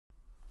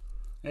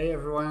Hey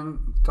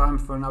everyone, time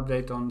for an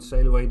update on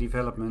Sailaway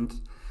development.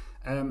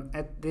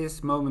 At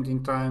this moment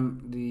in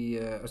time,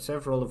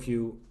 several of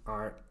you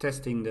are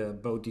testing the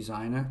boat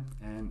designer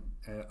and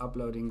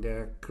uploading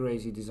their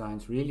crazy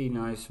designs. Really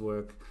nice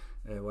work,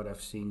 what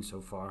I've seen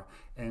so far,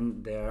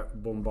 and they're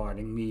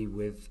bombarding me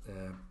with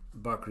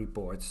bug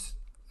reports.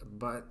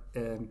 But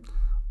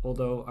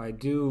although I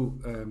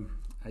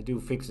do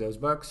fix those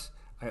bugs,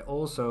 I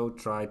also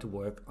try to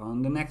work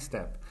on the next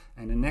step.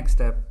 And the next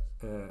step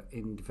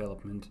in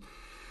development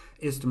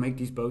is to make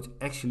these boats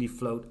actually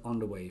float on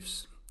the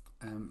waves.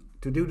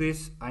 To do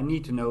this, I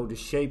need to know the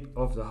shape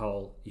of the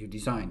hull you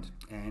designed,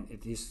 and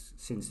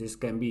since this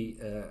can be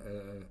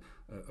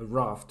a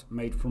raft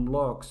made from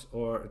logs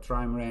or a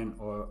trimaran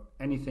or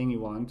anything you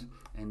want,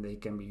 and they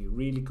can be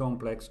really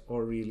complex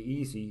or really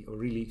easy or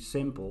really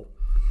simple.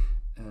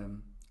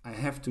 I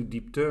have to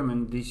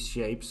determine these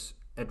shapes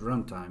at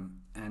runtime,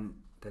 and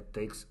that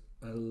takes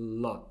a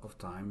lot of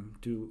time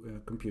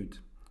to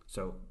compute.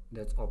 So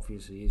that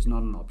obviously is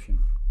not an option.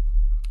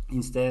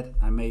 Instead,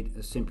 I made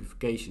a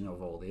simplification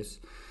of all this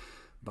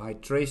by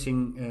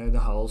tracing the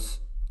hulls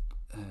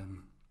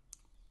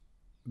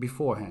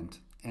beforehand,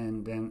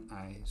 and then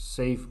I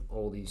save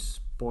all these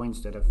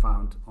points that I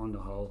found on the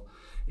hull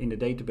in the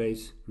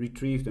database,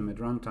 retrieve them at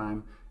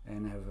runtime,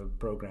 and have a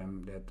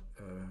program that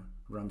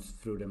runs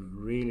through them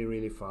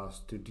really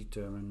fast to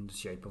determine the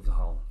shape of the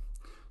hull.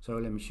 So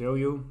let me show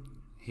you.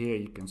 Here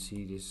you can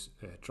see this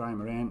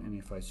trimaran, and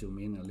if I zoom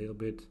in a little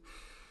bit,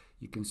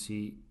 you can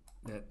see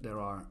that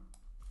there are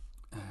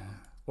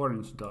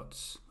orange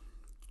dots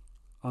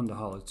on the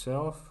hull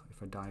itself.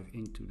 If I dive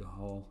into the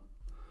hull,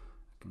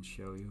 I can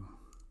show you.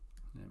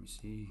 Let me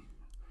see.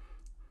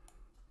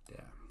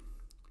 There.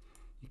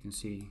 You can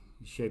see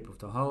the shape of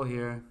the hull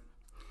here,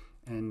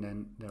 and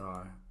then there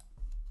are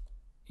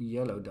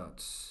yellow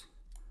dots,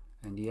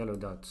 and the yellow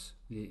dots,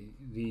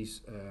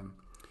 these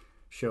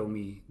show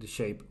me the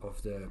shape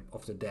of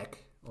the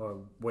deck or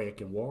where you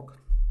can walk,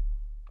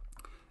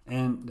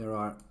 and there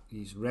are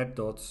these red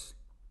dots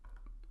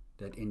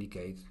that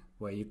indicate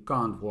where you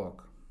can't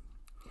walk.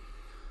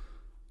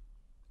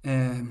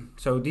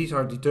 So these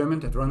are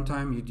determined at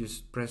runtime. You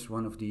just press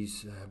one of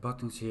these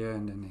buttons here,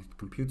 and then it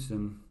computes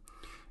them,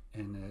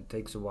 and it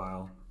takes a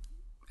while,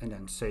 and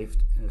then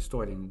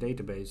stored in the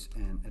database,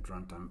 and at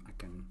runtime I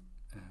can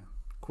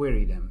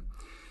query them.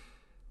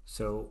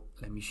 So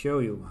let me show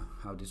you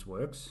how this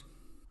works.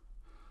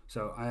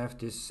 So I have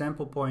this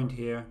sample point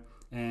here,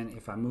 and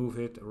if I move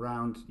it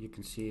around, you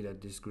can see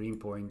that this green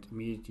point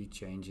immediately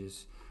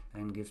changes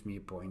and gives me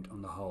a point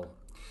on the hull.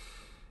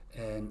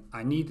 And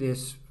I need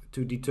this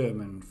to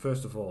determine,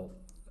 first of all,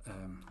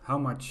 how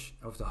much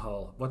of the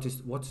hull,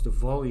 what's the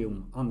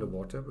volume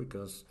underwater,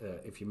 because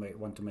if you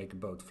want to make a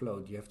boat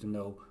float, you have to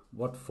know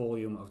what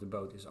volume of the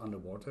boat is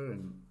underwater,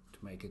 and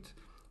to make it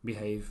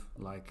behave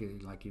like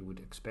you would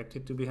expect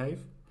it to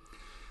behave.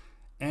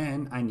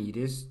 And I need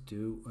this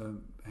to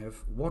have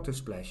water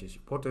splashes.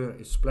 Water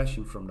is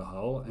splashing from the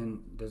hull,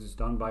 and that is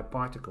done by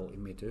particle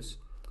emitters.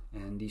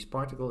 And these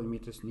particle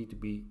emitters need to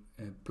be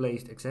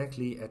placed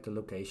exactly at the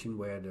location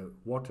where the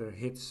water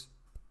hits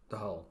the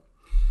hull.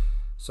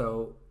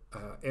 So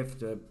if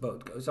the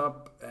boat goes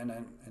up and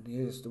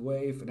here's the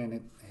wave, and then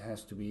it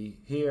has to be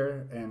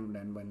here, and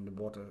then when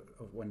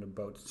the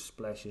boat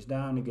splashes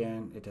down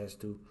again, it has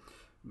to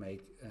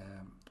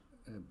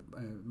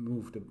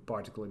move the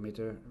particle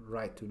emitter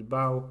right to the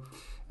bow,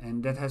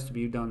 and that has to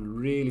be done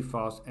really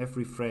fast.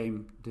 Every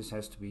frame this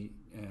has to be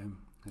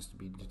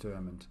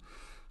determined.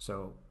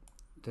 So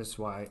that's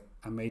why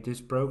I made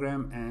this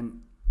program,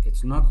 and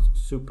it's not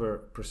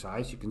super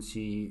precise. You can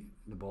see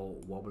the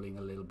ball wobbling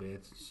a little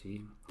bit,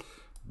 see,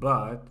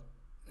 but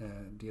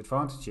the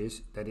advantage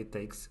is that it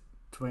takes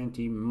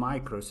 20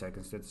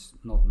 microseconds. That's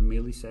not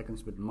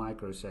milliseconds but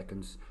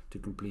microseconds to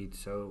complete,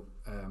 so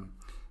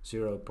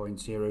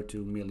 0.02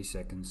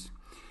 milliseconds,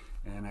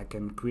 and I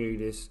can query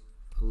this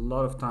a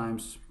lot of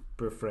times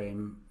per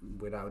frame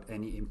without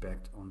any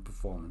impact on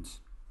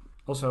performance.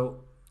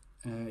 Also,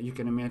 you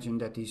can imagine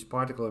that these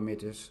particle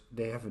emitters,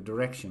 they have a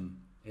direction.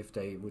 If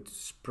they would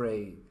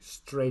spray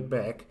straight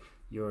back,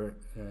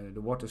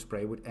 the water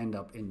spray would end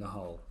up in the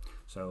hull.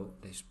 So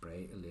they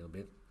spray a little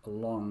bit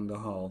along the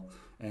hull,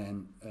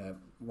 and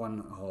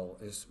one hull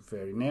is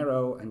very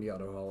narrow and the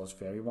other hull is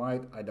very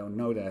wide. I don't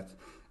know that,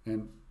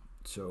 and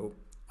so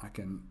I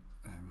can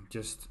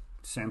just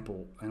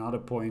sample another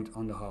point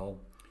on the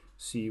hull,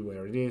 see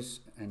where it is,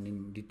 and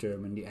then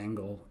determine the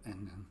angle,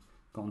 and then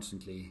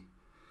constantly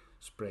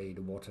spray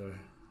the water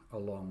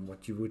along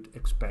what you would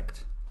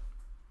expect.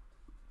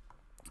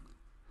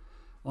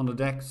 On the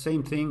deck,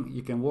 same thing.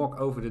 You can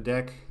walk over the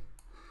deck.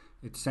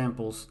 It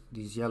samples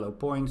these yellow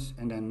points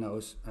and then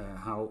knows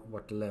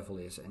what the level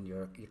is, and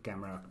your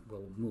camera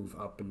will move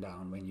up and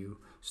down when you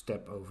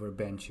step over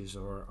benches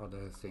or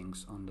other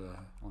things on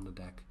the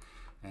deck.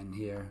 And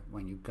here,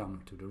 when you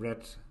come to the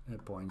red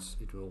points,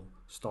 it will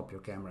stop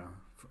your camera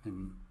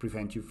and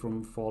prevent you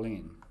from falling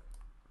in.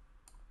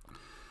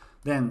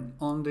 Then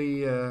on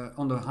the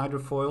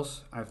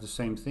hydrofoils, I have the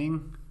same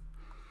thing.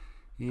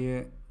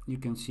 Here you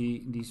can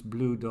see these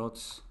blue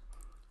dots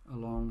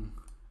along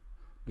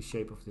the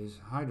shape of this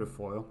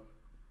hydrofoil,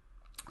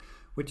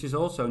 which is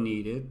also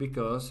needed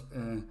because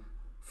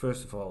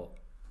first of all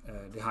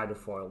the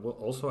hydrofoil will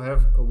also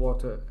have a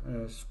water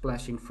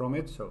splashing from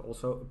it, so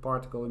also a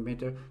particle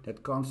emitter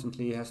that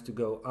constantly has to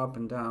go up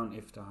and down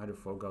if the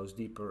hydrofoil goes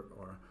deeper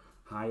or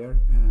higher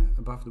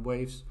above the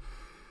waves.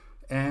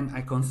 And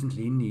I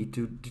constantly need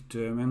to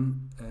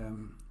determine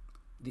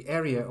the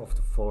area of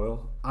the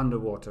foil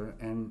underwater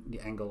and the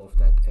angle of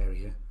that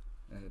area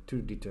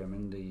to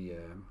determine the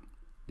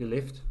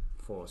lift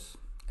force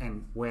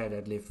and where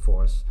that lift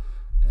force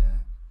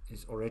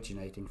is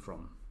originating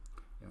from.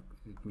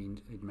 It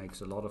means it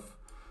makes a lot of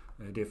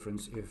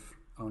difference if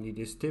only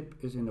this tip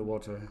is in the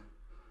water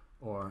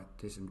or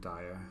this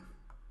entire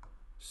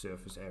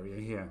surface area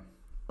here.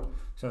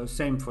 So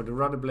same for the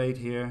rudder blade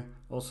here,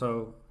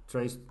 also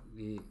trace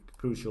the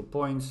crucial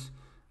points,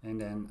 and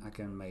then I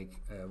can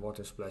make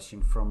water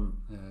splashing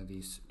from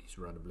these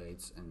rudder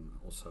blades, and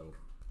also,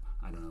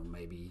 I don't know,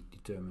 maybe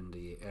determine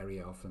the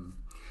area of them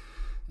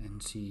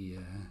and see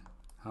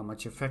how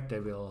much effect they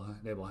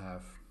will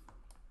have.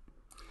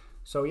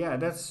 So yeah,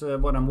 that's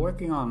what I'm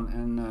working on,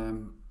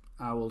 and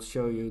I will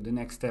show you the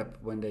next step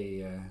when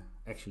they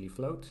actually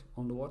float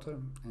on the water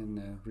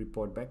and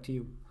report back to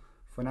you.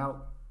 For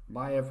now,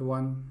 bye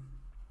everyone.